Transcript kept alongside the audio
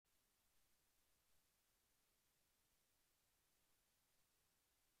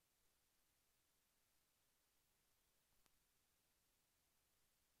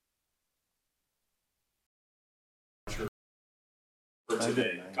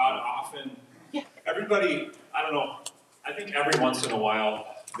today. God often, everybody, I don't know, I think every once in a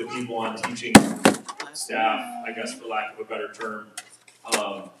while, the people on teaching staff, I guess for lack of a better term,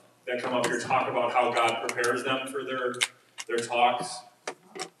 that come up here talk about how God prepares them for their talks,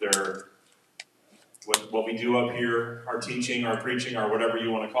 their what we do up here, our teaching, our preaching, or whatever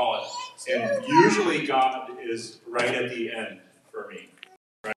you want to call it. And usually God is right at the end for me.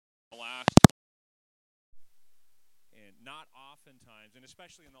 Right? Last, and not oftentimes, and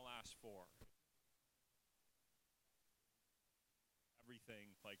especially in the last four. Everything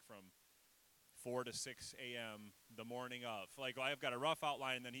like from 4 to 6 a.m. the morning of. Like I've got a rough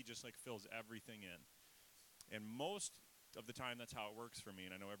outline, and then he just like fills everything in. And most of the time, that's how it works for me.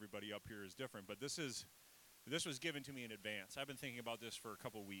 And I know everybody up here is different, but this was given to me in advance. I've been thinking about this for a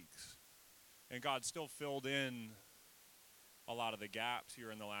couple weeks, and God still filled in a lot of the gaps here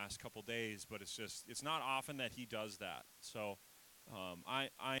in the last couple days. But it's not often that He does that. So I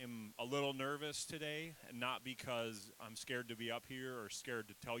am a little nervous today, and not because I'm scared to be up here or scared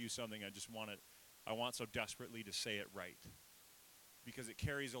to tell you something. I want so desperately to say it right, because it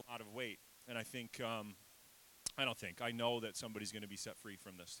carries a lot of weight. And I know that somebody's going to be set free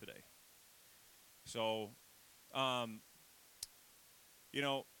from this today. So,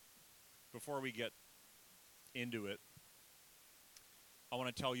 before we get into it, I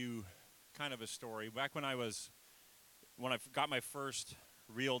want to tell you kind of a story. Back when I got my first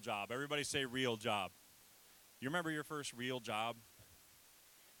real job, everybody say real job. You remember your first real job?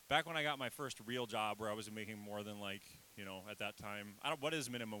 Back when I got my first real job, where I was making more than at that time, what is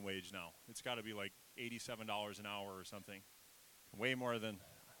minimum wage now? It's got to be like $87 an hour or something. Way more than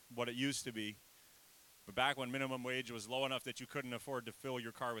what it used to be. But back when minimum wage was low enough that you couldn't afford to fill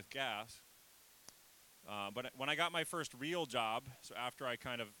your car with gas. But when I got my first real job, so after I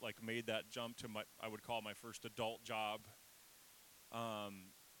kind of like made that jump to I would call my first adult job, I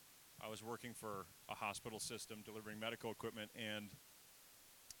was working for a hospital system delivering medical equipment, and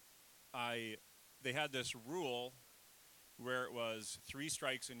they had this rule where it was 3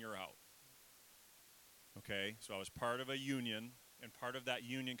 strikes and you're out. Okay, so I was part of a union, and part of that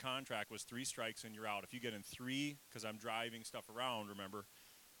union contract was 3 strikes and you're out. If you get in 3, because I'm driving stuff around, remember,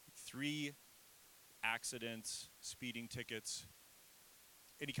 3 accidents, speeding tickets,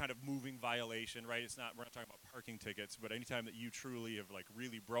 any kind of moving violation, right? We're not talking about parking tickets, but anytime that you truly have like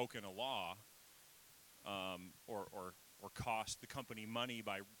really broken a law, or cost the company money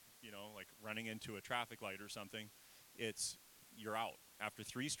by like running into a traffic light or something, you're out. After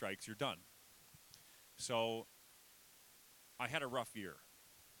 3 strikes, you're done. So I had a rough year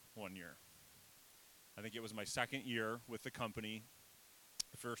one year. I think it was my second year with the company.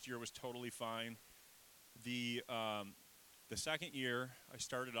 The first year was totally fine. The second year, I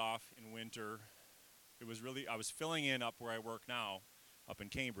started off in winter. I was filling in up where I work now, up in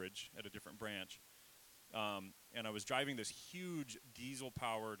Cambridge at a different branch. And I was driving this huge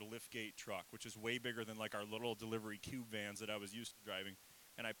diesel-powered liftgate truck, which is way bigger than like our little delivery cube vans that I was used to driving.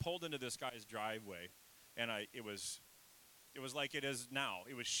 And I pulled into this guy's driveway, and it was like it is now.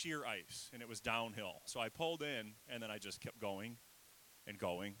 It was sheer ice, and it was downhill. So I pulled in, and then I just kept going and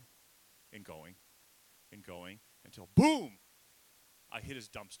going and going and going until, boom, I hit his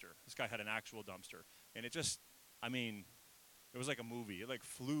dumpster. This guy had an actual dumpster. And it was like a movie. It like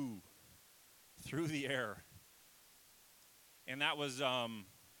flew through the air. And that was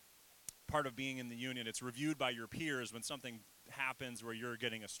part of being in the union. It's reviewed by your peers when something happens where you're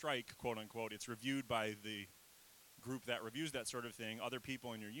getting a strike, quote unquote. It's reviewed by the group that reviews that sort of thing, other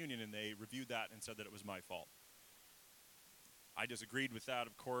people in your union, and they reviewed that and said that it was my fault. I disagreed with that,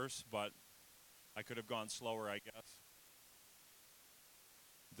 of course, but I could have gone slower, I guess.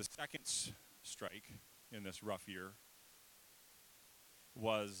 The second strike in this rough year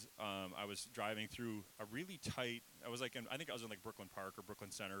was I was driving through a really tight, I think I was in like Brooklyn Park or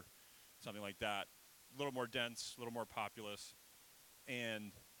Brooklyn Center, something like that. A little more dense, a little more populous.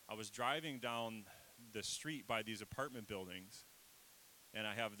 And I was driving down the street by these apartment buildings, and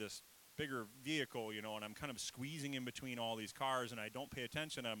I have this bigger vehicle, and I'm kind of squeezing in between all these cars, and I don't pay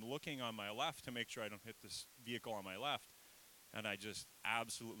attention. I'm looking on my left to make sure I don't hit this vehicle on my left, and I just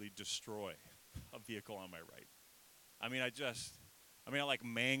absolutely destroy a vehicle on my right. I like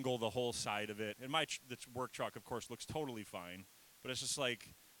mangle the whole side of it. And the work truck, of course, looks totally fine, but it's just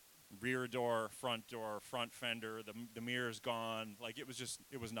like rear door, front fender, the mirror's gone. Like it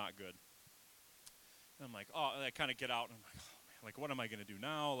was not good. And I'm like, I kind of get out, and I'm like, oh man, like what am I going to do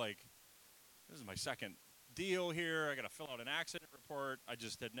now? Like, this is my second deal here. I got to fill out an accident report. I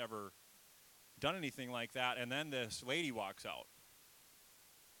just had never done anything like that. And then this lady walks out.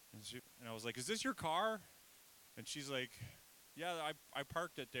 And I was like, is this your car? And she's like, Yeah, I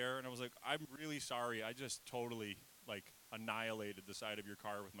parked it there, and I was like, I'm really sorry. I just totally, like, annihilated the side of your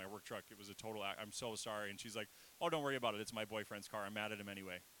car with my work truck. It was a total, I'm so sorry. And she's like, oh, don't worry about it. It's my boyfriend's car. I'm mad at him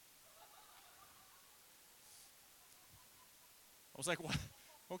anyway. I was like, what?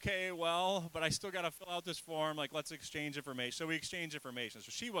 Okay, well, but I still got to fill out this form. Like, let's exchange information. So we exchanged information. So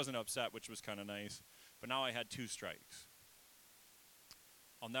she wasn't upset, which was kind of nice. But now I had 2 strikes.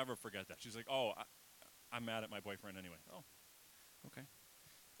 I'll never forget that. She's like, oh, I'm mad at my boyfriend anyway. Oh, okay.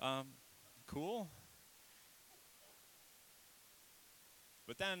 Um, cool.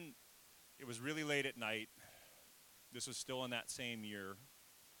 But then it was really late at night. This was still in that same year.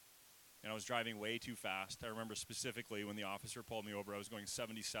 And I was driving way too fast. I remember specifically when the officer pulled me over, I was going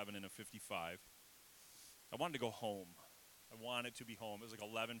 77 in a 55. I wanted to go home. I wanted to be home. It was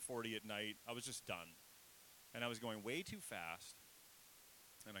like 11:40 at night. I was just done. And I was going way too fast.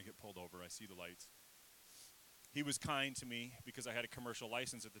 And I get pulled over. I see the lights. He was kind to me because I had a commercial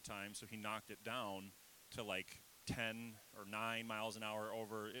license at the time, so he knocked it down to like 10 or 9 miles an hour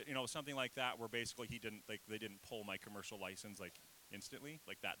over, something like that, where basically they didn't pull my commercial license like instantly,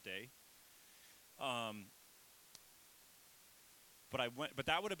 like that day. But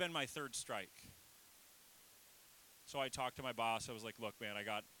that would have been my 3rd strike. So I talked to my boss. I was like, look, man, I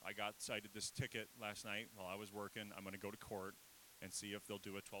got cited this ticket last night while I was working. I'm going to go to court and see if they'll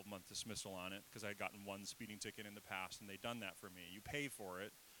do a 12-month dismissal on it, because I had gotten 1 speeding ticket in the past, and they'd done that for me. You pay for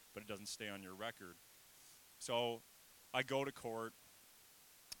it, but it doesn't stay on your record. So I go to court,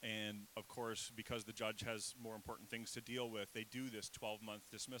 and of course, because the judge has more important things to deal with, they do this 12-month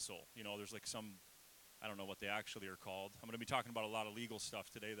dismissal. There's like I don't know what they actually are called. I'm going to be talking about a lot of legal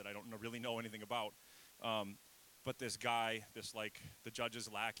stuff today that I don't really know anything about. But this guy, the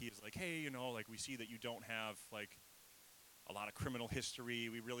judge's lackey is like, hey, like, we see that you don't have like a lot of criminal history.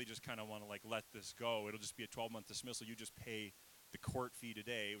 We really just kind of want to like let this go. It'll just be a 12-month dismissal. You just pay the court fee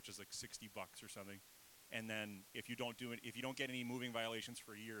today, which is like $60 or something. And then if you don't get any moving violations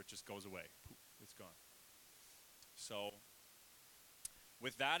for a year, it just goes away. Poof, it's gone. So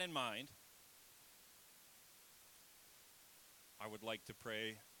with that in mind, I would like to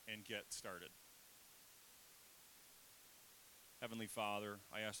pray and get started. Heavenly Father,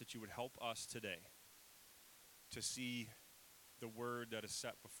 I ask that you would help us today to see the word that is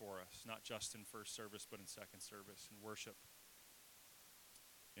set before us, not just in first service, but in second service, in worship,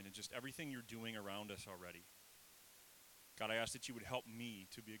 and in just everything you're doing around us already. God, I ask that you would help me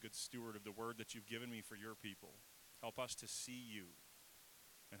to be a good steward of the word that you've given me for your people. Help us to see you,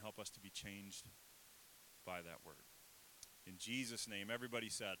 and help us to be changed by that word. In Jesus' name, everybody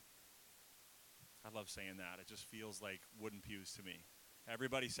said. I love saying that. It just feels like wooden pews to me.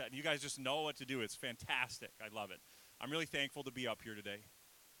 Everybody said, and you guys just know what to do. It's fantastic. I love it. I'm really thankful to be up here today.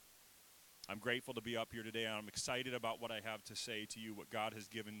 I'm grateful to be up here today, and I'm excited about what I have to say to you, what God has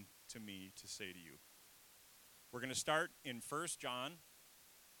given to me to say to you. We're going to start in 1 John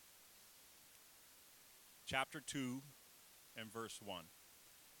chapter 2 and verse 1.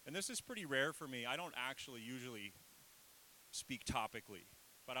 And this is pretty rare for me. I don't actually usually speak topically,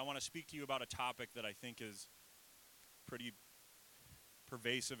 but I want to speak to you about a topic that I think is pretty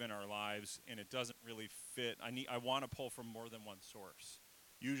pervasive in our lives, and it doesn't really fit. I want to pull from more than one source.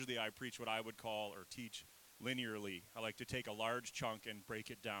 Usually I preach what I would call or teach linearly. I like to take a large chunk and break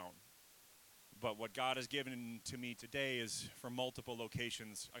it down. But what God has given to me today is from multiple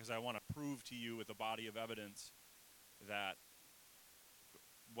locations, because I want to prove to you with a body of evidence that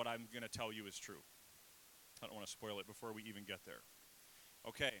what I'm going to tell you is true. I don't want to spoil it before we even get there.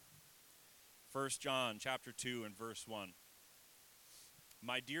 Okay. 1 John chapter 2 and verse 1.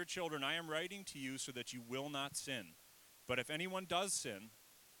 My dear children, I am writing to you so that you will not sin. But if anyone does sin,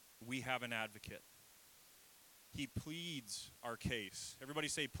 we have an advocate. He pleads our case. Everybody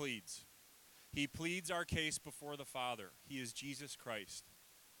say pleads. He pleads our case before the Father. He is Jesus Christ,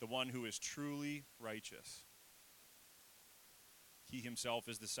 the one who is truly righteous. He himself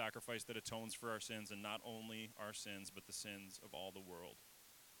is the sacrifice that atones for our sins, and not only our sins, but the sins of all the world.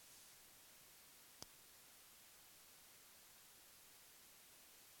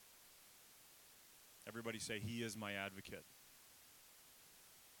 Everybody say, he is my advocate.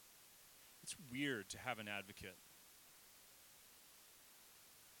 It's weird to have an advocate.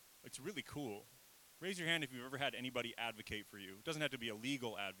 It's really cool. Raise your hand if you've ever had anybody advocate for you. It doesn't have to be a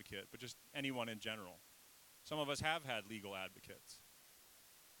legal advocate, but just anyone in general. Some of us have had legal advocates.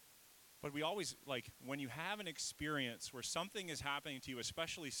 But we always, when you have an experience where something is happening to you,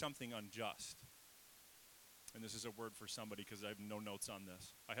 especially something unjust, and this is a word for somebody because I have no notes on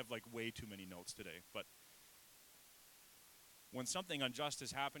this. I have way too many notes today, but When something unjust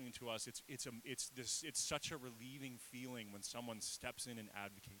is happening to us, it's such a relieving feeling when someone steps in and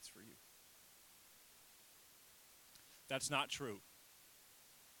advocates for you. That's not true.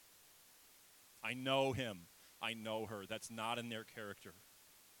 I know him. I know her. That's not in their character.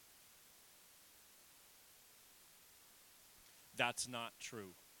 That's not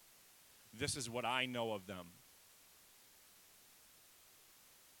true. This is what I know of them.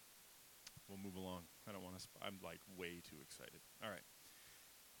 We'll move along. I don't want to, I'm like way too excited. All right.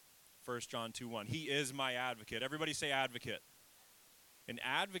 1 John 2:1. He is my advocate. Everybody say advocate. An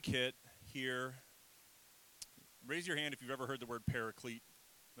advocate here, raise your hand if you've ever heard the word paraclete.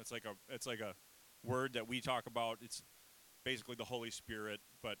 It's like a word that we talk about. It's basically the Holy Spirit,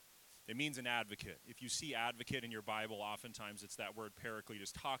 but it means an advocate. If you see advocate in your Bible, oftentimes it's that word paraclete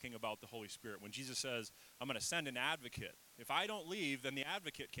is talking about the Holy Spirit. When Jesus says, I'm going to send an advocate, if I don't leave, then the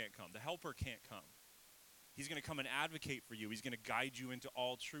advocate can't come. The helper can't come. He's going to come and advocate for you. He's going to guide you into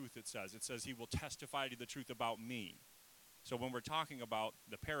all truth, it says. It says he will testify to the truth about me. So when we're talking about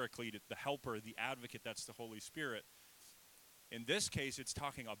the paraclete, the helper, the advocate, that's the Holy Spirit. In this case, it's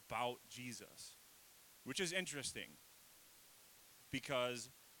talking about Jesus, which is interesting because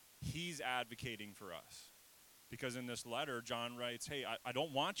he's advocating for us. Because in this letter, John writes, hey, I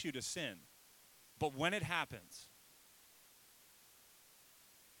don't want you to sin, but when it happens,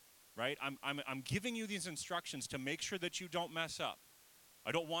 right, I'm giving you these instructions to make sure that you don't mess up.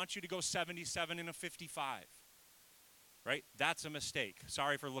 I don't want you to go 77 and a 55, right? That's a mistake.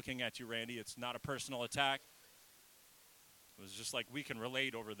 Sorry for looking at you, Randy. It's not a personal attack. It was just like we can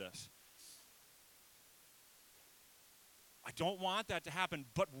relate over this. I don't want that to happen,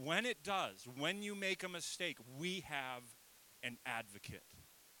 but when it does, when you make a mistake, we have an advocate.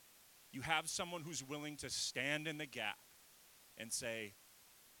 You have someone who's willing to stand in the gap and say,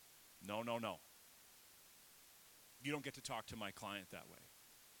 no, no, no. You don't get to talk to my client that way.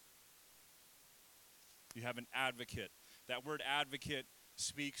 You have an advocate. That word advocate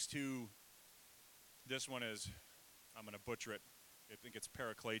speaks to, this one is, I'm going to butcher it. I think it's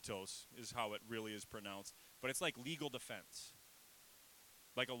parakletos is how it really is pronounced. But it's like legal defense,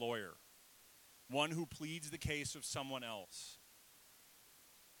 like a lawyer, one who pleads the case of someone else.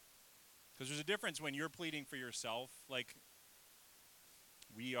 Because there's a difference when you're pleading for yourself. Like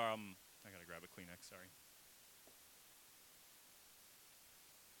I got to grab a Kleenex, sorry.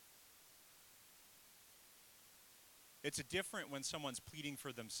 It's different when someone's pleading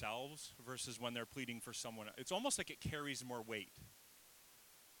for themselves versus when they're pleading for someone else. It's almost like it carries more weight.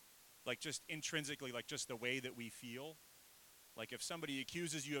 Like just intrinsically, like just the way that we feel. Like if somebody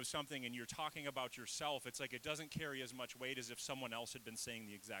accuses you of something and you're talking about yourself, it's like it doesn't carry as much weight as if someone else had been saying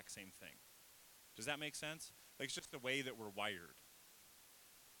the exact same thing. Does that make sense? Like it's just the way that we're wired.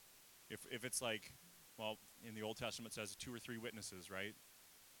 If it's like, well, in the Old Testament it says 2 or 3 witnesses, right?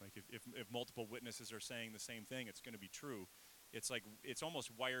 Like if multiple witnesses are saying the same thing, it's going to be true. It's like it's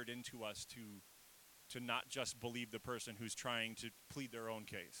almost wired into us to not just believe the person who's trying to plead their own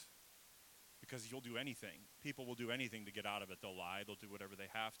case. Because you'll do anything. People will do anything to get out of it. They'll lie. They'll do whatever they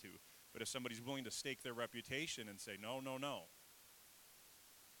have to. But if somebody's willing to stake their reputation and say, no, no, no,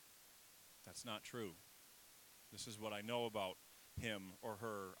 that's not true. This is what I know about him or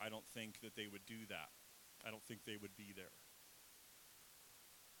her. I don't think that they would do that. I don't think they would be there.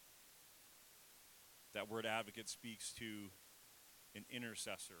 That word advocate speaks to an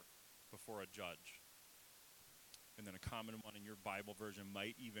intercessor before a judge. And then a common one in your Bible version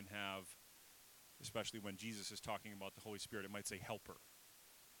might even have, especially when Jesus is talking about the Holy Spirit, it might say helper.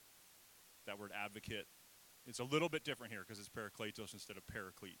 That word advocate, it's a little bit different here because it's parakletos instead of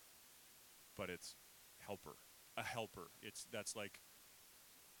paraclete. But it's helper, a helper. That's like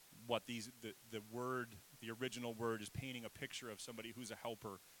what the original word is painting a picture of somebody who's a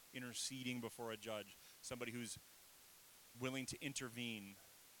helper, interceding before a judge, somebody who's willing to intervene.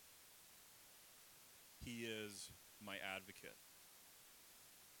 He is my advocate.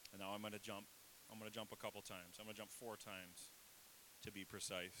 And now I'm going to jump a couple times. I'm going to jump 4 times to be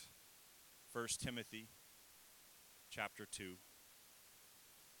precise. 1 Timothy chapter 2,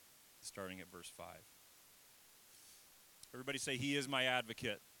 starting at verse 5. Everybody say, he is my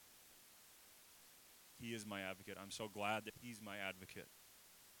advocate. He is my advocate. I'm so glad that he's my advocate.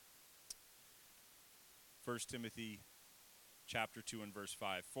 1 Timothy chapter 2 and verse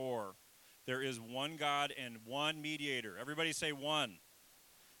 5. For there is one God and one mediator. Everybody say one.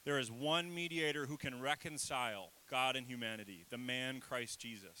 There is one mediator who can reconcile God and humanity, the man Christ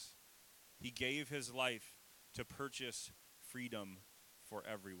Jesus. He gave his life to purchase freedom for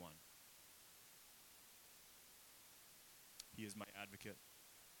everyone. He is my advocate.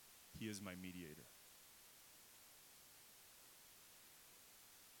 He is my mediator.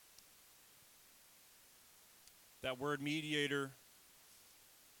 That word mediator,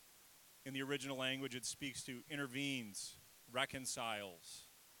 in the original language, it speaks to intervenes, reconciles.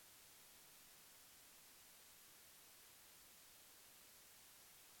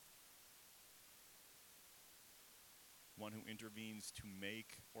 One who intervenes to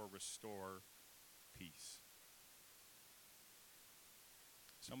make or restore peace.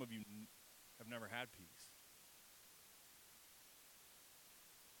 Some of you have never had peace.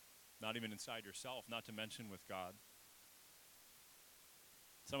 Not even inside yourself, not to mention with God.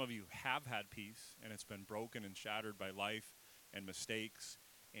 Some of you have had peace, and it's been broken and shattered by life and mistakes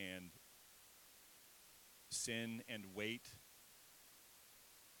and sin and weight.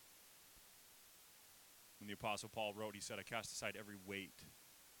 When the Apostle Paul wrote, he said, I cast aside every weight.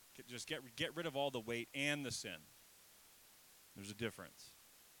 Just get rid of all the weight and the sin. There's a difference.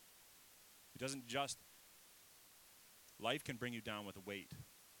 It doesn't just, life can bring you down with a weight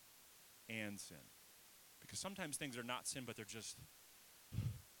and sin. Because sometimes things are not sin, but they're just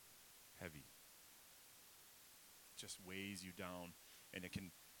heavy. It just weighs you down, and it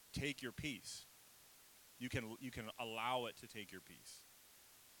can take your peace. You can allow it to take your peace.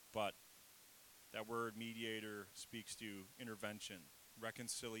 But that word mediator speaks to intervention,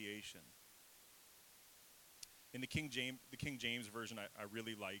 reconciliation. In the King James Version, I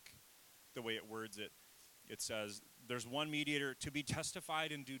really like the way it words it. It says, there's one mediator to be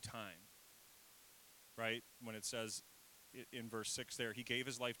testified in due time. Right? When it says in verse 6 there, he gave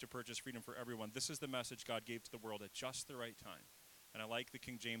his life to purchase freedom for everyone. This is the message God gave to the world at just the right time. And I like the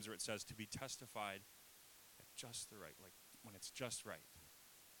King James where it says to be testified at just the right, like when it's just right.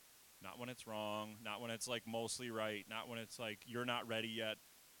 Not when it's wrong, not when it's like mostly right, not when it's like you're not ready yet,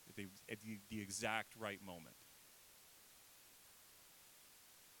 at the exact right moment.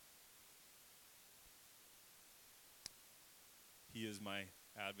 He is my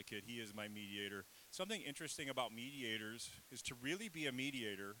advocate. He is my mediator. Something interesting about mediators is to really be a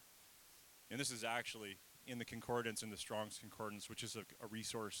mediator, and this is actually in the concordance, in the Strong's Concordance, which is a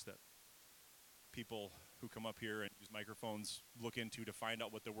resource that people who come up here and use microphones look into to find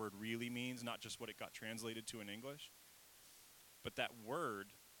out what the word really means, not just what it got translated to in English. But that word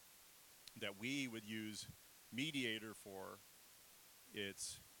that we would use mediator for,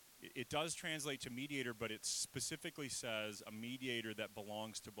 it does translate to mediator, but it specifically says a mediator that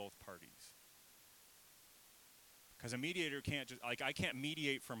belongs to both parties. Because a mediator can't just, like, I can't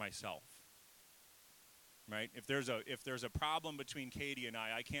mediate for myself. Right? If there's a problem between Katie and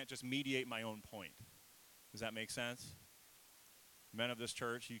I can't just mediate my own point. Does that make sense? Men of this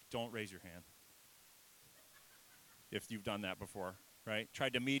church, you don't raise your hand if you've done that before, right?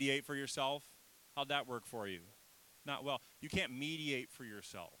 Tried to mediate for yourself? How'd that work for you? Not well. You can't mediate for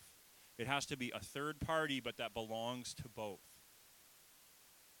yourself. It has to be a third party, but that belongs to both.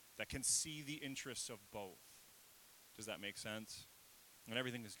 That can see the interests of both. Does that make sense? And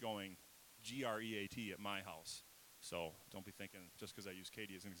everything is going GREAT at my house. So don't be thinking just because I use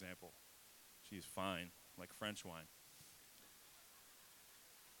Katie as an example. She's fine, like French wine.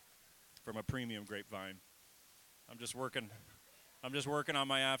 From a premium grapevine. I'm just working on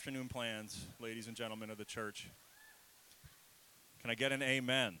my afternoon plans, ladies and gentlemen of the church. Can I get an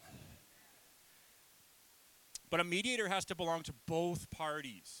amen? But a mediator has to belong to both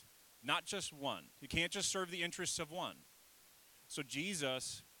parties, not just one. You can't just serve the interests of one. So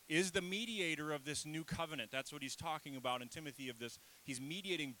Jesus is the mediator of this new covenant. That's what he's talking about in Timothy of this. He's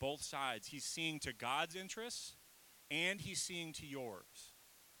mediating both sides. He's seeing to God's interests, and he's seeing to yours.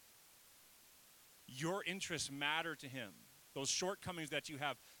 Your interests matter to him. Those shortcomings that you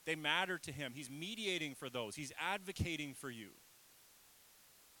have, they matter to him. He's mediating for those. He's advocating for you.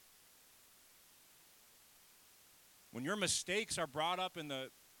 When your mistakes are brought up in the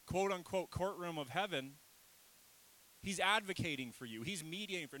quote-unquote courtroom of heaven, he's advocating for you. He's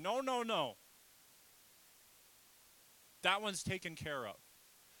mediating for you. No. That one's taken care of.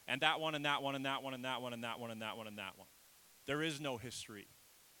 And that one, and that one, and that one, and that one, and that one, and that one, and that one. There is no history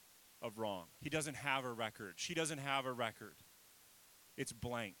of wrong. He doesn't have a record. She doesn't have a record. It's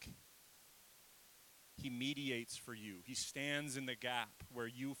blank. He mediates for you. He stands in the gap where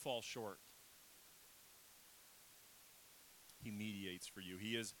you fall short. He mediates for you.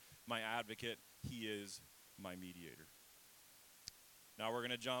 He is my advocate. He is my mediator. Now we're going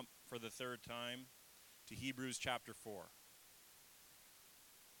to jump for the third time to Hebrews chapter 4.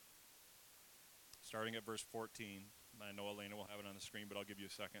 Starting at verse 14. I know Elena will have it on the screen, but I'll give you a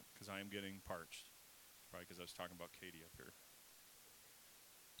second because I am getting parched. Probably because I was talking about Katie up here.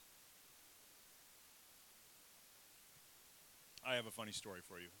 I have a funny story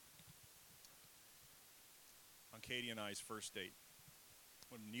for you. On Katie and I's first date,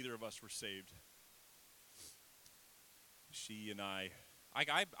 when neither of us were saved, she and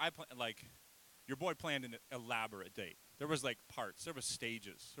like, your boy planned an elaborate date. There was like parts, there was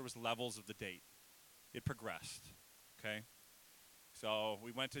stages, there was levels of the date. It progressed, okay? So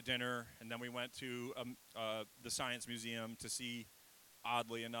we went to dinner, and then we went to the Science Museum to see,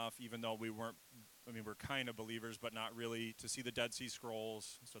 oddly enough, even though we're kind of believers, but not really, to see the Dead Sea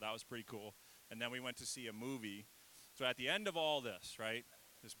Scrolls, so that was pretty cool. And then we went to see a movie. So at the end of all this, right,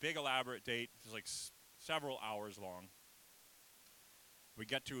 this big elaborate date, it's like several hours long. We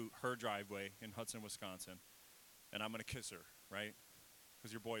get to her driveway in Hudson, Wisconsin, and I'm going to kiss her, right?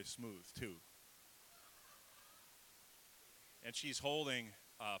 Because your boy is smooth, too. And she's holding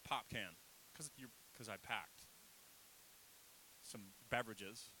a pop can, because I packed some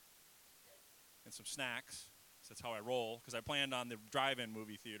beverages and some snacks. So that's how I roll, because I planned on the drive-in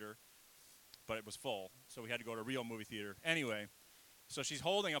movie theater, but it was full, so we had to go to a real movie theater. Anyway, so she's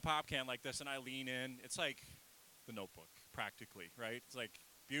holding a pop can like this, and I lean in. It's like The Notebook, practically, right? It's like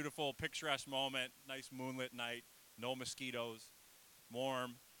beautiful, picturesque moment, nice moonlit night, no mosquitoes,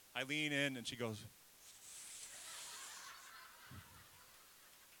 warm. I lean in, and she goes,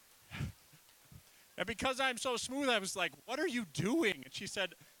 and because I'm so smooth, I was like, what are you doing? And she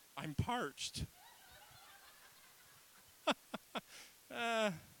said, I'm parched.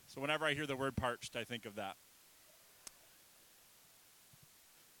 So whenever I hear the word parched, I think of that.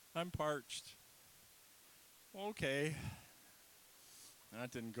 I'm parched. Okay.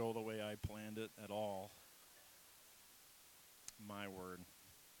 That didn't go the way I planned it at all. My word.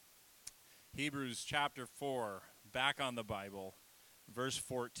 Hebrews chapter 4, back on the Bible, verse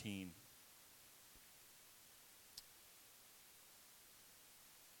 14.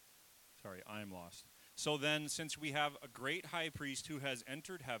 Sorry, I'm lost. So then, since we have a great high priest who has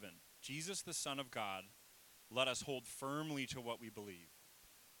entered heaven, Jesus the Son of God, let us hold firmly to what we believe.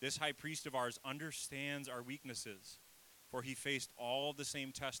 This high priest of ours understands our weaknesses, for he faced all the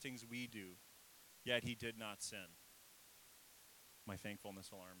same testings we do, yet he did not sin. My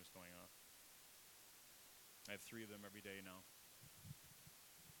thankfulness alarm is going off. I have 3 of them every day now.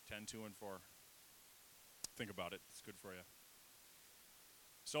 10, 2, and 4. Think about it. It's good for you.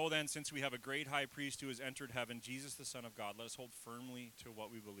 So then, since we have a great high priest who has entered heaven, Jesus the Son of God, let us hold firmly to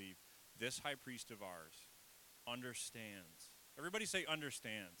what we believe. This high priest of ours understands. Everybody say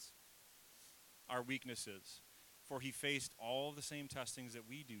understands our weaknesses. For he faced all the same testings that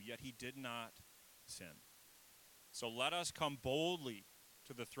we do, yet he did not sin. So let us come boldly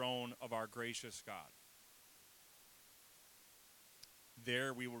to the throne of our gracious God.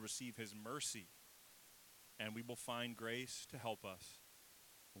 There we will receive his mercy, and we will find grace to help us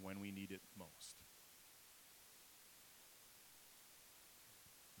when we need it most.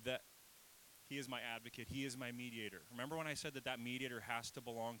 That he is my advocate. He is my mediator. Remember when I said that mediator has to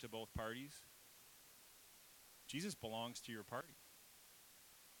belong to both parties? Jesus belongs to your party.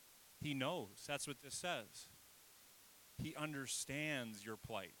 He knows. That's what this says. He understands your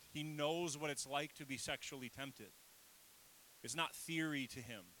plight. He knows what it's like to be sexually tempted. It's not theory to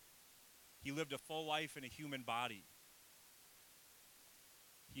him. He lived a full life in a human body.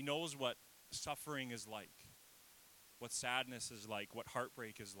 He knows what suffering is like, what sadness is like, what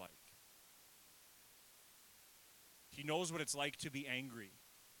heartbreak is like. He knows what it's like to be angry.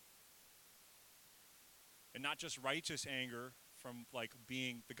 And not just righteous anger from like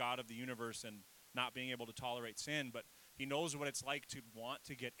being the God of the universe and not being able to tolerate sin, but he knows what it's like to want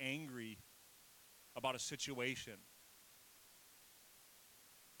to get angry about a situation.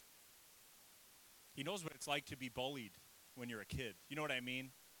 He knows what it's like to be bullied when you're a kid. You know what I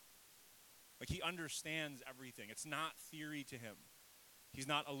mean? Like, he understands everything. It's not theory to him. He's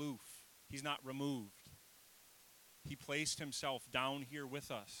not aloof. He's not removed. He placed himself down here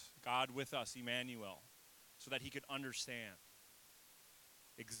with us, God with us, Emmanuel, so that he could understand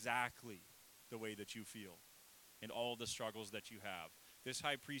exactly the way that you feel and all the struggles that you have. This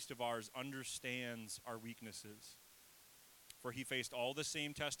high priest of ours understands our weaknesses. For he faced all the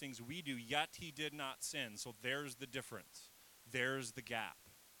same testings we do, yet he did not sin. So there's the difference. There's the gap.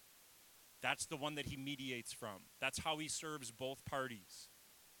 That's the one that he mediates from. That's how he serves both parties.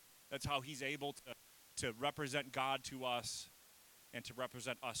 That's how he's able to represent God to us and to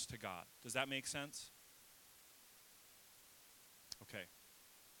represent us to God. Does that make sense? Okay.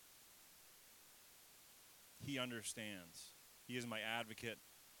 He understands. He is my advocate.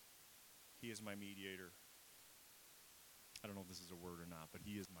 He is my mediator. I don't know if this is a word or not, but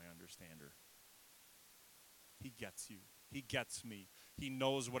he is my understander. He gets you. He gets me. He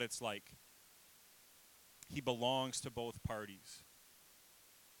knows what it's like. He belongs to both parties.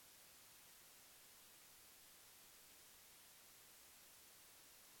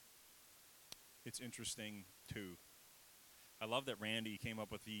 It's interesting, too. I love that Randy came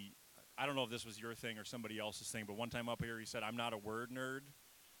up with I don't know if this was your thing or somebody else's thing, but one time up here he said, I'm not a word nerd.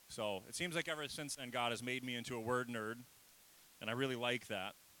 So it seems like ever since then God has made me into a word nerd, and I really like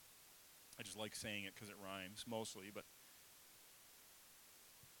that. I just like saying it because it rhymes mostly, but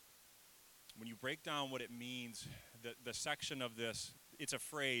when you break down what it means, the section of this, it's a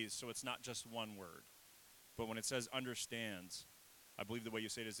phrase, so it's not just one word. But when it says understands, I believe the way you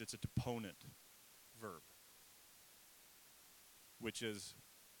say it is it's a deponent verb, which is,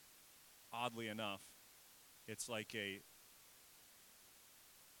 oddly enough, it's like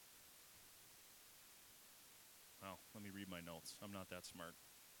well, let me read my notes. I'm not that smart.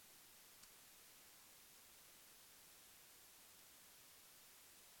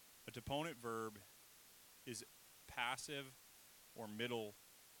 A deponent verb is passive or middle,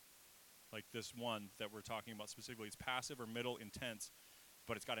 like this one that we're talking about specifically. It's passive or middle intense,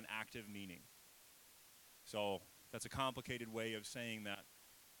 but it's got an active meaning. So that's a complicated way of saying that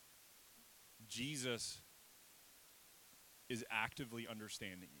Jesus is actively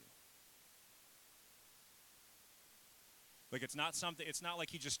understanding you. Like it's not like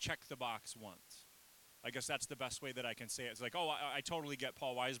he just checked the box once. I guess that's the best way that I can say it. It's like, oh, I totally get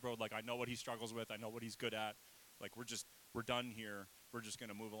Paul Weisbrod. Like, I know what he struggles with. I know what he's good at. Like, we're done here. We're just going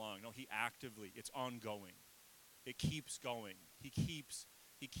to move along. No, he actively, it's ongoing. It keeps going. He keeps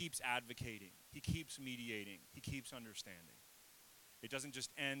advocating. He keeps mediating. He keeps understanding. It doesn't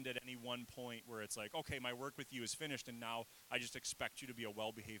just end at any one point where it's like, okay, my work with you is finished, and now I just expect you to be a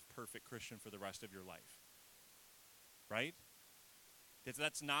well-behaved, perfect Christian for the rest of your life. Right?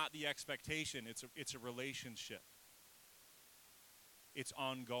 That's not the expectation. It's a relationship. It's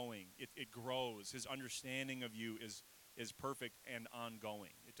ongoing. It grows. His understanding of you is perfect and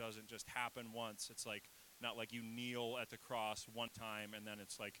ongoing. It doesn't just happen once. It's like not like you kneel at the cross one time and then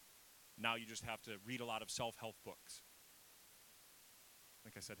it's like now you just have to read a lot of self-help books. I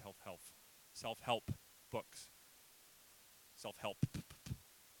think I said self-help books. Self-help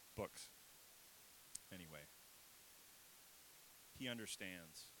books. Anyway. He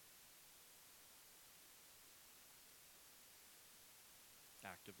understands.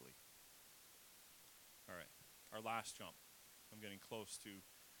 Actively. All right. Our last jump. I'm getting close to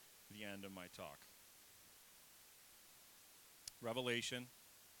the end of my talk. Revelation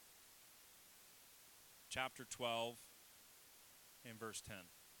chapter 12 and verse 10.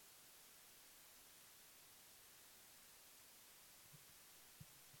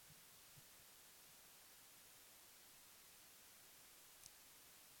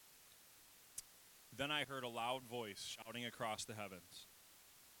 Then I heard a loud voice shouting across the heavens.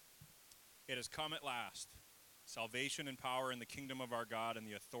 It has come at last, salvation and power in the kingdom of our God and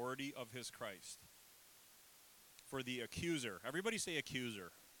the authority of his Christ. For the accuser, everybody say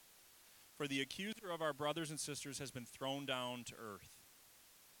accuser. For the accuser of our brothers and sisters has been thrown down to earth,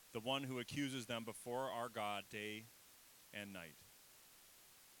 the one who accuses them before our God day and night.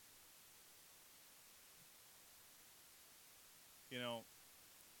 You know,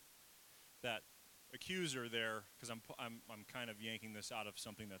 that accuser there, because I'm kind of yanking this out of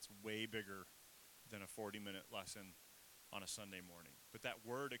something that's way bigger than a 40-minute lesson on a Sunday morning. But that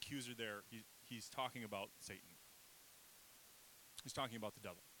word accuser there, he's talking about Satan. He's talking about the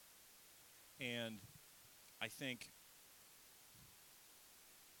devil. And I think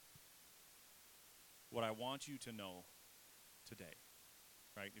what I want you to know today,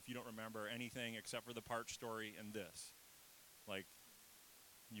 right? If you don't remember anything except for the part story and this, like,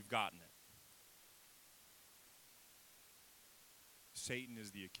 you've gotten it. Satan is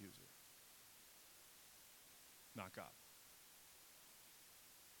the accuser, not God.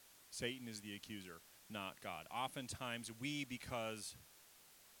 Satan is the accuser, not God. Oftentimes because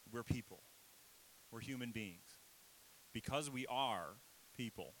we're people, we're human beings. Because we are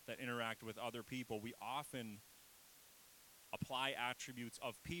people that interact with other people, we often apply attributes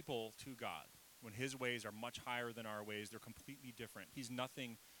of people to God when his ways are much higher than our ways. They're completely different. He's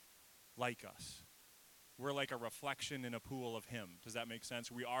nothing like us. We're like a reflection in a pool of him. Does that make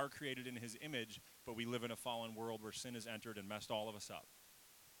sense? We are created in his image, but we live in a fallen world where sin has entered and messed all of us up.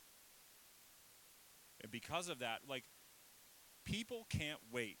 And because of that, like, people can't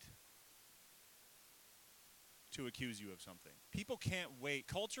wait to accuse you of something. People can't wait.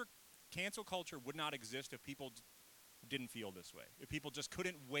 Cancel culture would not exist if people didn't feel this way. If people just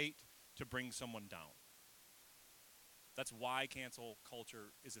couldn't wait to bring someone down. That's why cancel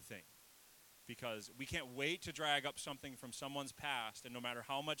culture is a thing. Because we can't wait to drag up something from someone's past, and no matter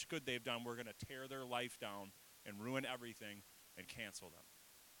how much good they've done, we're going to tear their life down and ruin everything and cancel them.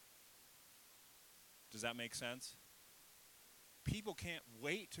 Does that make sense? People can't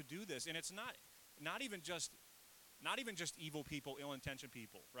wait to do this, and it's not even just not even just evil people, ill-intentioned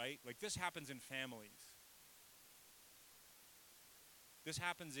people, right? Like this happens in families. This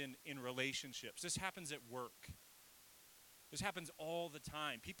happens in relationships. This happens at work. This happens all the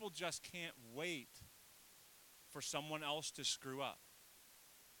time. People just can't wait for someone else to screw up.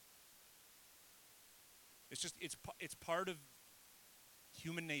 It's part of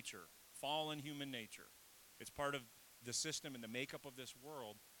human nature, fallen human nature. It's part of the system and the makeup of this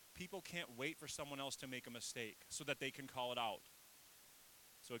world. People can't wait for someone else to make a mistake so that they can call it out.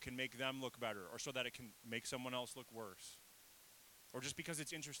 So it can make them look better, or so that it can make someone else look worse. Or just because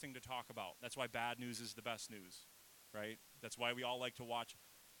it's interesting to talk about. That's why bad news is the best news, right? That's why we all like to watch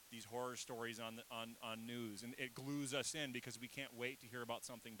these horror stories on news. And it glues us in because we can't wait to hear about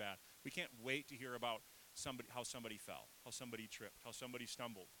something bad. We can't wait to hear about how somebody fell, how somebody tripped, how somebody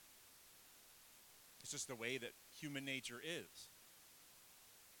stumbled. It's just the way that human nature is.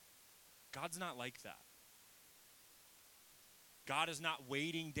 God's not like that. God is not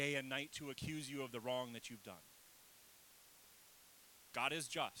waiting day and night to accuse you of the wrong that you've done. God is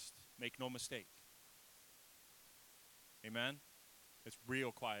just. Make no mistake. Amen? It's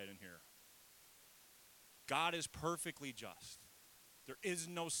real quiet in here. God is perfectly just. There is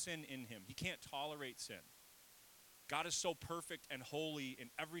no sin in him. He can't tolerate sin. God is so perfect and holy in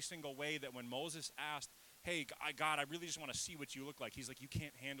every single way that when Moses asked, hey, God, I really just want to see what you look like. He's like, you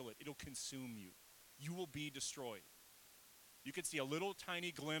can't handle it. It'll consume you. You will be destroyed. You could see a little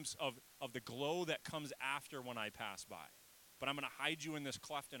tiny glimpse of the glow that comes after when I pass by. But I'm going to hide you in this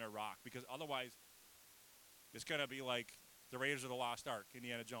cleft in a rock because otherwise it's going to be like the Raiders of the Lost Ark,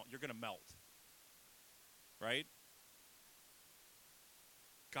 Indiana Jones. You're going to melt. Right?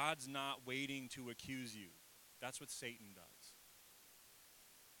 God's not waiting to accuse you. That's what Satan does.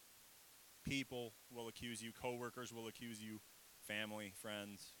 People will accuse you. Coworkers will accuse you. Family,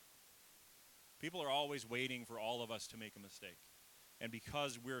 friends. People are always waiting for all of us to make a mistake. And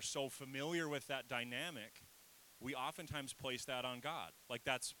because we're so familiar with that dynamic, we oftentimes place that on God. Like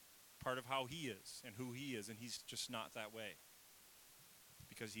that's part of how he is and who he is, and he's just not that way.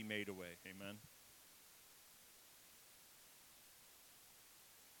 Because he made a way. Amen?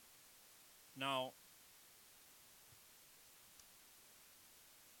 Now,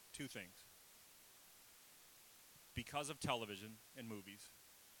 two things. Because of television and movies,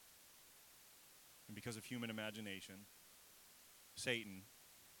 and because of human imagination, Satan,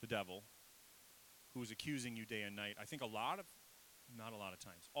 the devil, who is accusing you day and night, I think not a lot of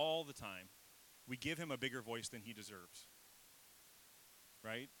times, all the time, we give him a bigger voice than he deserves.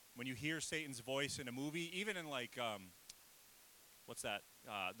 Right? When you hear Satan's voice in a movie, even in like, what's that?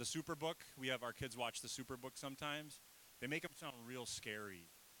 The Superbook. We have our kids watch the Superbook sometimes. They make him sound real scary,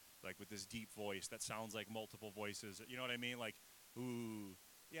 like with this deep voice that sounds like multiple voices. You know what I mean? Like, ooh.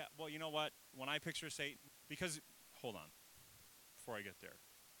 Yeah, well, you know what? When I picture Satan, because, hold on, before I get there.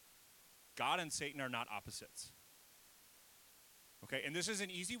 God and Satan are not opposites. Okay, and this is an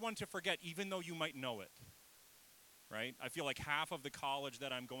easy one to forget, even though you might know it. Right? I feel like half of the college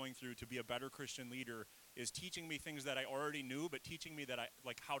that I'm going through to be a better Christian leader is teaching me things that I already knew, but teaching me that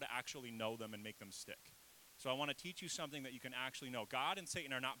how to actually know them and make them stick. So I want to teach you something that you can actually know. God and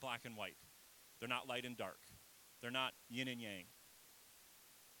Satan are not black and white. They're not light and dark. They're not yin and yang.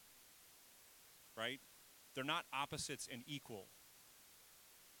 Right? They're not opposites and equal.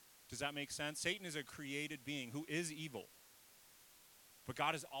 Does that make sense? Satan is a created being who is evil. But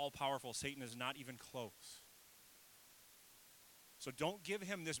God is all-powerful. Satan is not even close. So don't give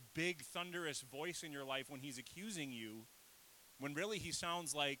him this big, thunderous voice in your life when he's accusing you, when really he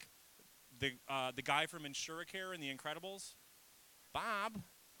sounds like the guy from Insuricare in The Incredibles. Bob,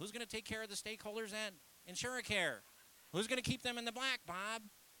 who's going to take care of the stakeholders at Insuricare? Who's going to keep them in the black, Bob?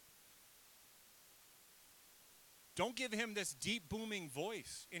 Don't give him this deep, booming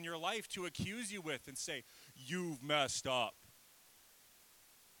voice in your life to accuse you with and say, you've messed up.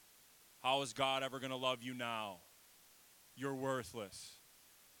 How is God ever going to love you now? You're worthless.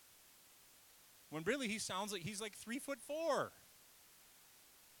 When really he sounds like he's like 3'4".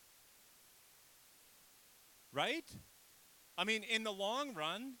 Right? I mean, in the long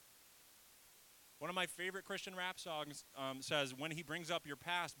run, one of my favorite Christian rap songs says, when he brings up your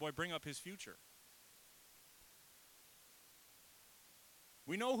past, boy, bring up his future.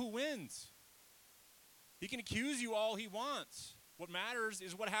 We know who wins. He can accuse you all he wants. What matters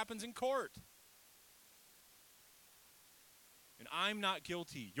is what happens in court. And I'm not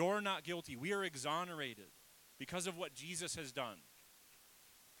guilty. You're not guilty. We are exonerated because of what Jesus has done.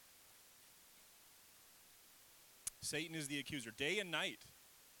 Satan is the accuser, day and night.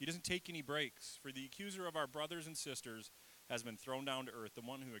 He doesn't take any breaks. For the accuser of our brothers and sisters has been thrown down to earth, the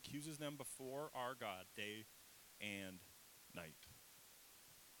one who accuses them before our God day and night.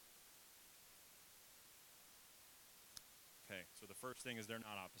 Okay, so the first thing is they're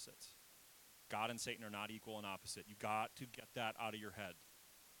not opposites. God and Satan are not equal and opposite. You got to get that out of your head.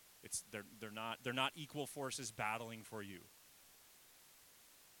 They're not equal forces battling for you.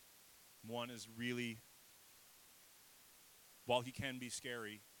 One is really, while he can be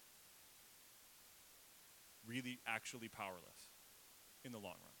scary, really actually powerless in the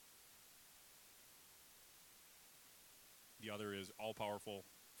long run. The other is all-powerful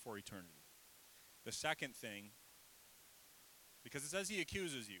for eternity. The second thing, because it says he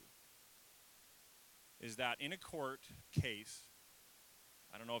accuses you, is that in a court case,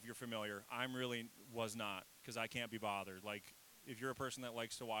 I don't know if you're familiar, was not, because I can't be bothered. Like, if you're a person that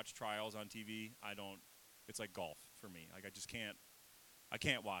likes to watch trials on TV, it's like golf for me. Like, I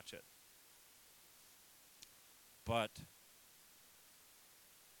can't watch it. But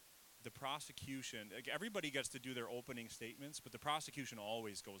the prosecution, like, everybody gets to do their opening statements, but the prosecution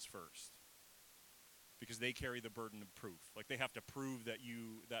always goes first because they carry the burden of proof. Like, they have to prove that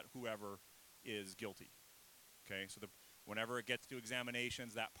whoever is guilty. Okay, so whenever it gets to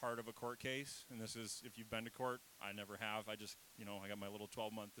examinations, that part of a court case, and this is, if you've been to court, I never have. I just, I got my little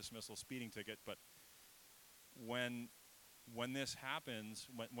 12-month dismissal speeding ticket. But when this happens,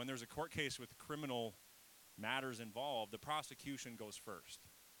 when there's a court case with criminal matters involved, the prosecution goes first.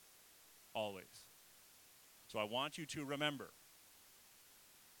 Always. So I want you to remember,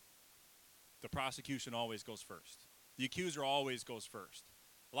 the prosecution always goes first. The accuser always goes first.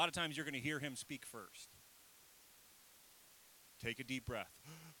 A lot of times you're going to hear him speak first. Take a deep breath,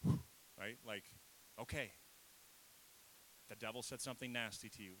 right? Like, okay, the devil said something nasty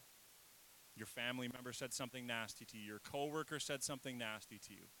to you. Your family member said something nasty to you. Your coworker said something nasty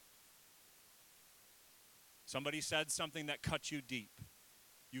to you. Somebody said something that cut you deep.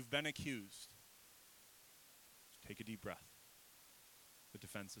 You've been accused. Take a deep breath. The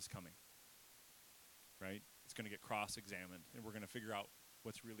defense is coming, right? It's going to get cross-examined, and we're going to figure out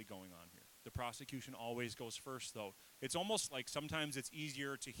what's really going on here. The prosecution always goes first, though. It's almost like sometimes it's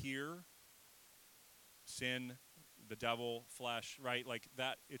easier to hear sin, the devil, flesh, right? Like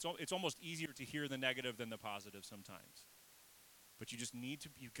that. It's almost easier to hear the negative than the positive sometimes. But you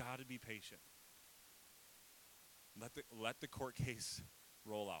got to be patient. Let the court case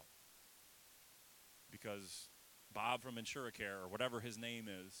roll out. Because Bob from Insuricare, or whatever his name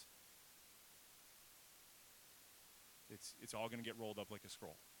is, it's all going to get rolled up like a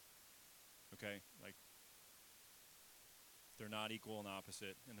scroll. Okay? Like, they're not equal and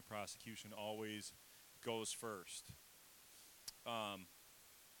opposite, and the prosecution always goes first.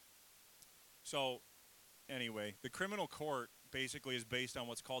 So, anyway, the criminal court basically is based on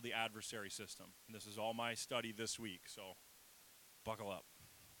what's called the adversary system. And this is all my study this week, so buckle up.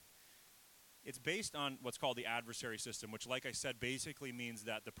 It's based on what's called the adversary system, which, like I said, basically means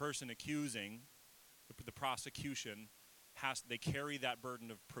that the person accusing, the prosecution, they carry that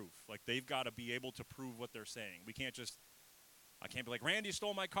burden of proof. Like, they've got to be able to prove what they're saying. I can't be like, Randy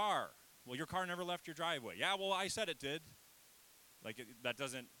stole my car. Well, your car never left your driveway. Yeah, well, I said it did. Like,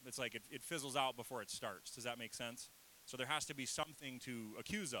 it's like it fizzles out before it starts. Does that make sense? So there has to be something to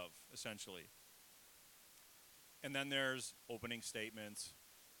accuse of, essentially. And then there's opening statements.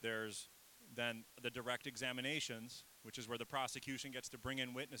 There's then the direct examinations, which is where the prosecution gets to bring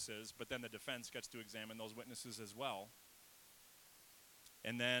in witnesses, but then the defense gets to examine those witnesses as well.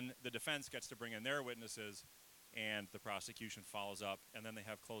 And then the defense gets to bring in their witnesses, and the prosecution follows up, and then they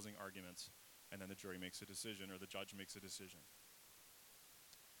have closing arguments, and then the jury makes a decision, or the judge makes a decision.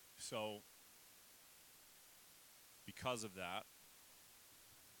 So, because of that,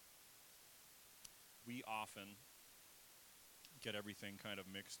 we often get everything kind of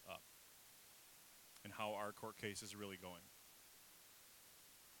mixed up and how our court case is really going.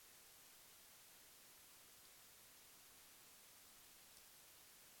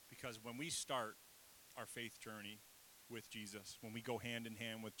 Because when we start our faith journey with Jesus, when we go hand in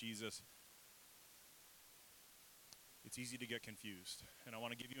hand with Jesus, it's easy to get confused. And I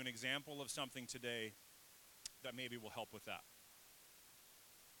want to give you an example of something today that maybe will help with that.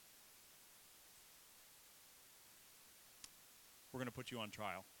 We're going to put you on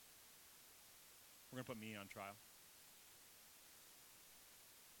trial. We're going to put me on trial.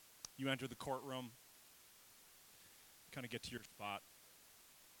 You enter the courtroom, kind of get to your spot,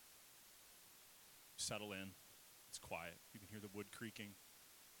 settle in. It's quiet. You can hear the wood creaking.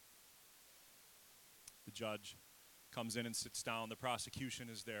 The judge comes in and sits down. The prosecution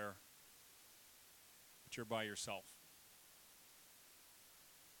is there, but you're by yourself.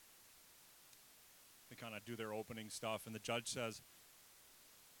 They kind of do their opening stuff, and the judge says,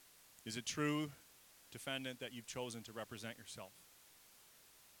 "Is it true defendant, that you've chosen to represent yourself.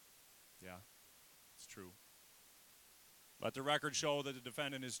 Yeah, it's true. Let the record show that the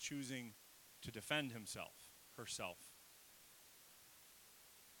defendant is choosing to defend himself, herself.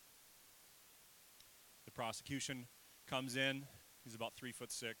 The prosecution comes in. He's about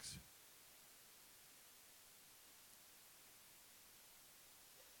 3'6".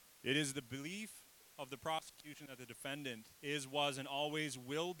 It is the belief of the prosecution that the defendant is, was, and always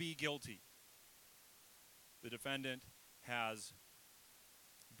will be guilty. The defendant has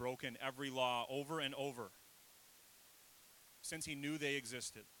broken every law over and over since he knew they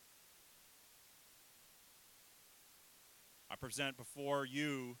existed. I present before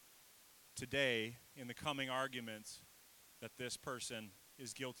you today in the coming arguments that this person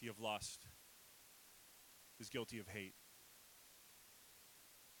is guilty of lust, is guilty of hate,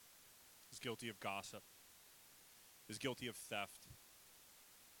 is guilty of gossip, is guilty of theft.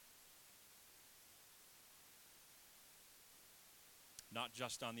 Not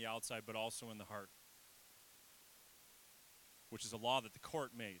just on the outside, but also in the heart, which is a law that the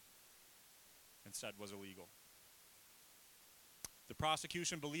court made and said was illegal. The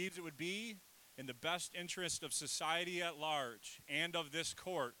prosecution believes it would be in the best interest of society at large and of this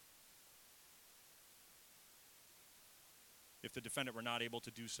court if the defendant were not able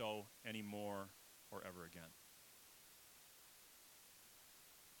to do so anymore or ever again.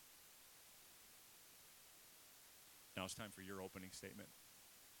 Now it's time for your opening statement,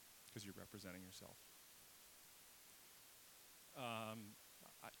 because you're representing yourself.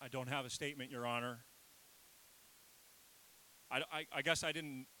 I don't have a statement, Your Honor. I guess I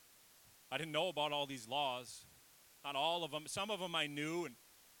didn't know about all these laws. Not all of them. Some of them I knew, and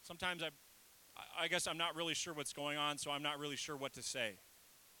sometimes I guess I'm not really sure what's going on, so I'm not really sure what to say.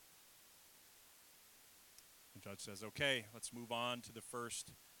 The judge says, okay, let's move on to the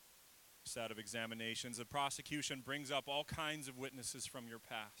first set of examinations. The prosecution brings up all kinds of witnesses from your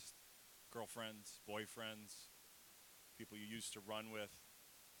past. Girlfriends, boyfriends, people you used to run with.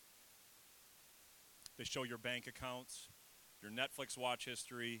 They show your bank accounts, your Netflix watch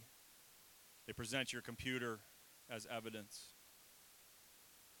history. They present your computer as evidence.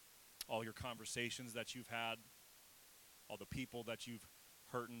 All your conversations that you've had, all the people that you've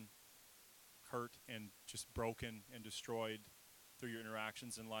hurt and just broken and destroyed through your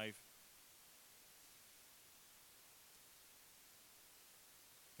interactions in life.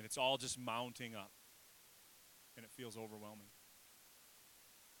 And it's all just mounting up, and it feels overwhelming.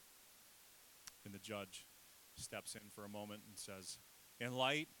 And the judge steps in for a moment and says, in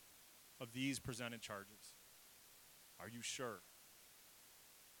light of these presented charges, are you sure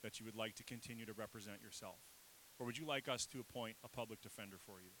that you would like to continue to represent yourself? Or would you like us to appoint a public defender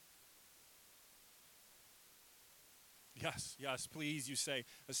for you? Yes, please, you say.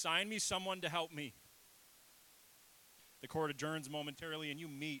 Assign me someone to help me. The court adjourns momentarily, and you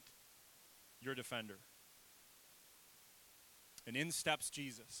meet your defender. And in steps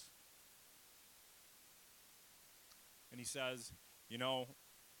Jesus. And he says, I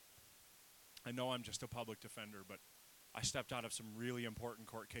know I'm just a public defender, but I stepped out of some really important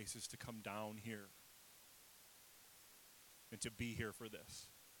court cases to come down here and to be here for this.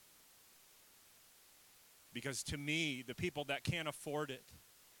 Because to me, the people that can't afford it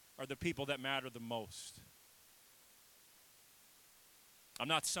are the people that matter the most. I'm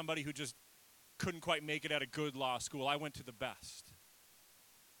not somebody who just couldn't quite make it at a good law school. I went to the best.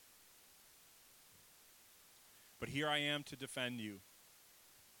 But here I am to defend you.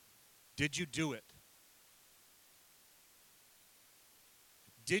 Did you do it?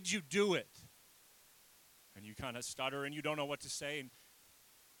 Did you do it? And you kind of stutter and you don't know what to say. And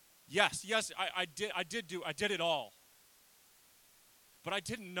yes, I did it all. But I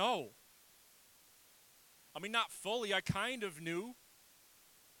didn't know. I mean, not fully. I kind of knew.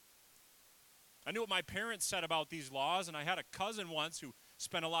 I knew what my parents said about these laws, and I had a cousin once who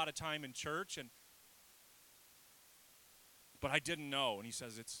spent a lot of time in church, but I didn't know. And he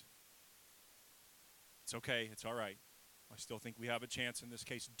says, it's okay, it's all right. I still think we have a chance in this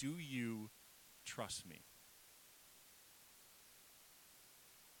case. Do you trust me?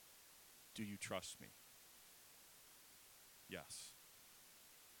 Do you trust me? Yes.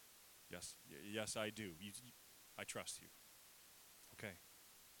 Yes, I do. I trust you. Okay.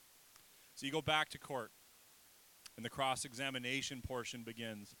 So you go back to court, and the cross-examination portion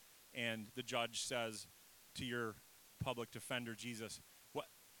begins, and the judge says to your public defender, Jesus, what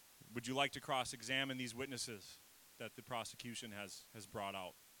would you like to cross-examine these witnesses that the prosecution has brought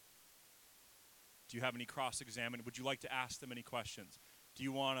out? Do you have any cross-examine? Would you like to ask them any questions? Do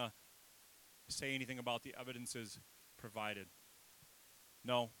you want to say anything about the evidences provided?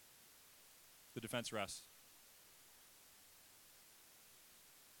 No. The defense rests.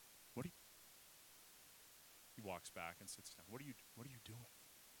 What do you? He walks back and sits down. What are you doing?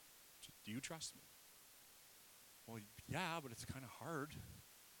 Do you trust me? Well, yeah, but it's kind of hard.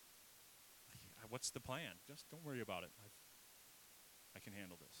 What's the plan? Just don't worry about it. I can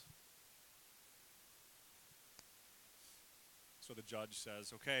handle this. So the judge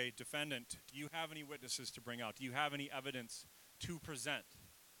says, okay, defendant, do you have any witnesses to bring out? Do you have any evidence to present?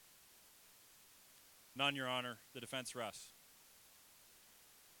 None, Your Honor. The defense rests.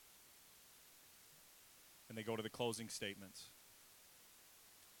 And they go to the closing statements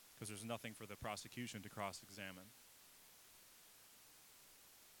because there's nothing for the prosecution to cross-examine.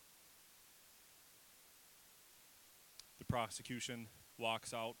 The prosecution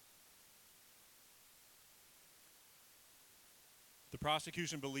walks out. The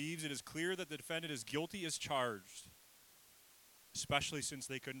prosecution believes it is clear that the defendant is guilty as charged, especially since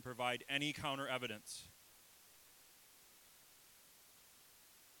they couldn't provide any counter evidence.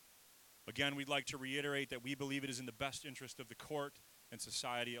 Again, we'd like to reiterate that we believe it is in the best interest of the court and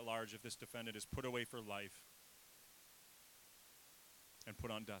society at large if this defendant is put away for life and put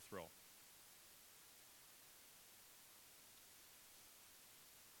on death row.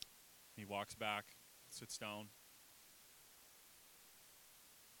 He walks back, sits down.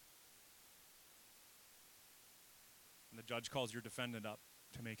 And the judge calls your defendant up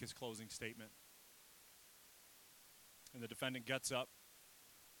to make his closing statement. And the defendant gets up.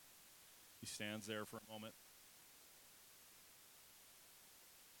 He stands there for a moment.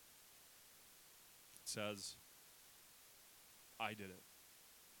 It says, I did it.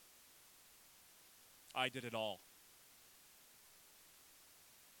 I did it all.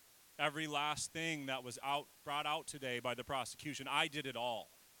 Every last thing that was brought out today by the prosecution, I did it all.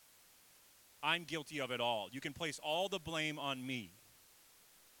 I'm guilty of it all. You can place all the blame on me.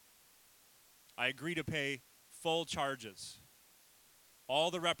 I agree to pay full charges,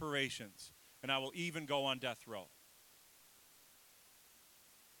 all the reparations, and I will even go on death row.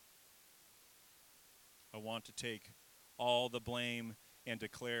 I want to take all the blame and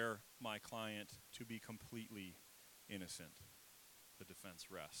declare my client to be completely innocent. The defense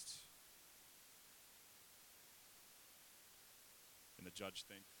rests. And the judge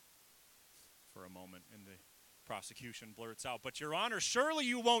thinks for a moment, and the prosecution blurts out, but Your Honor, surely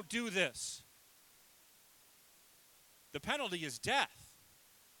you won't do this. The penalty is death.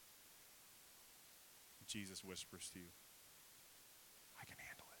 Jesus whispers to you, I can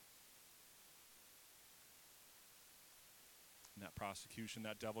handle it. And that prosecution,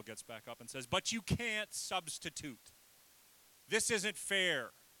 that devil gets back up and says, but you can't substitute. This isn't fair.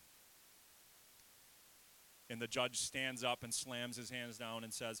 And the judge stands up and slams his hands down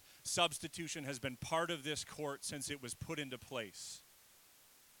and says, substitution has been part of this court since it was put into place.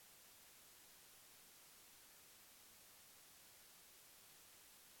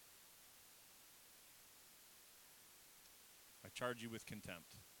 I charge you with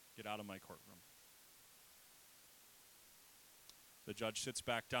contempt. Get out of my courtroom. The judge sits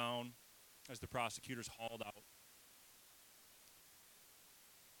back down as the prosecutor's hauled out.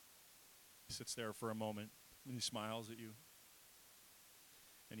 He sits there for a moment. And he smiles at you.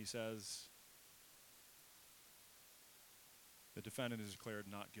 And he says, the defendant is declared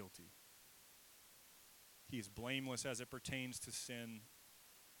not guilty. He is blameless as it pertains to sin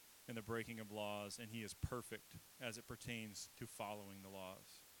and the breaking of laws, and he is perfect as it pertains to following the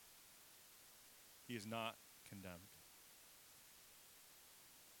laws. He is not condemned.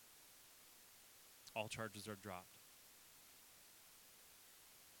 All charges are dropped.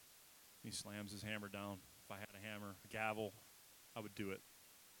 He slams his hammer down. If I had a hammer, a gavel, I would do it.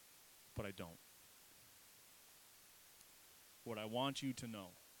 But I don't. What I want you to know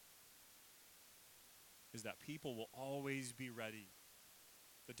is that people will always be ready.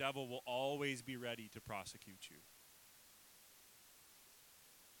 The devil will always be ready to prosecute you.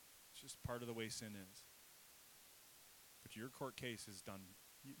 It's just part of the way sin is. But your court case is done.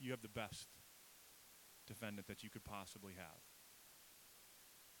 You have the best defendant that you could possibly have.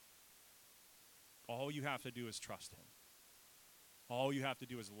 All you have to do is trust him. All you have to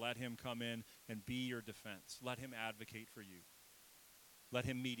do is let him come in and be your defense. Let him advocate for you. Let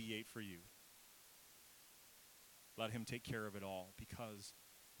him mediate for you. Let him take care of it all because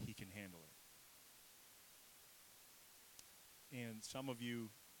he can handle it. And some of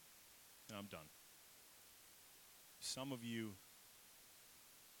you, and I'm done. Some of you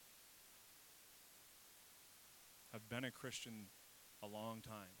have been a Christian a long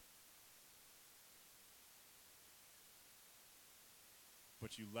time.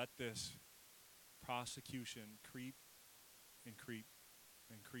 But you let this prosecution creep and creep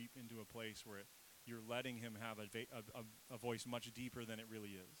and creep into a place where you're letting him have a voice much deeper than it really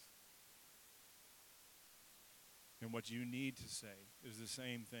is. And what you need to say is the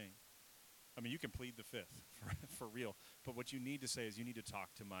same thing. I mean, you can plead the fifth for real, but what you need to say is you need to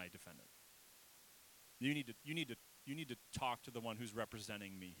talk to my defendant. You need to talk to the one who's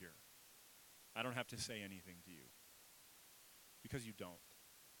representing me here. I don't have to say anything to you because you don't.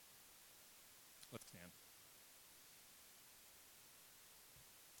 Let's stand.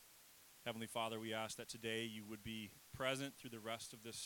 Heavenly Father, we ask that today you would be present through the rest of this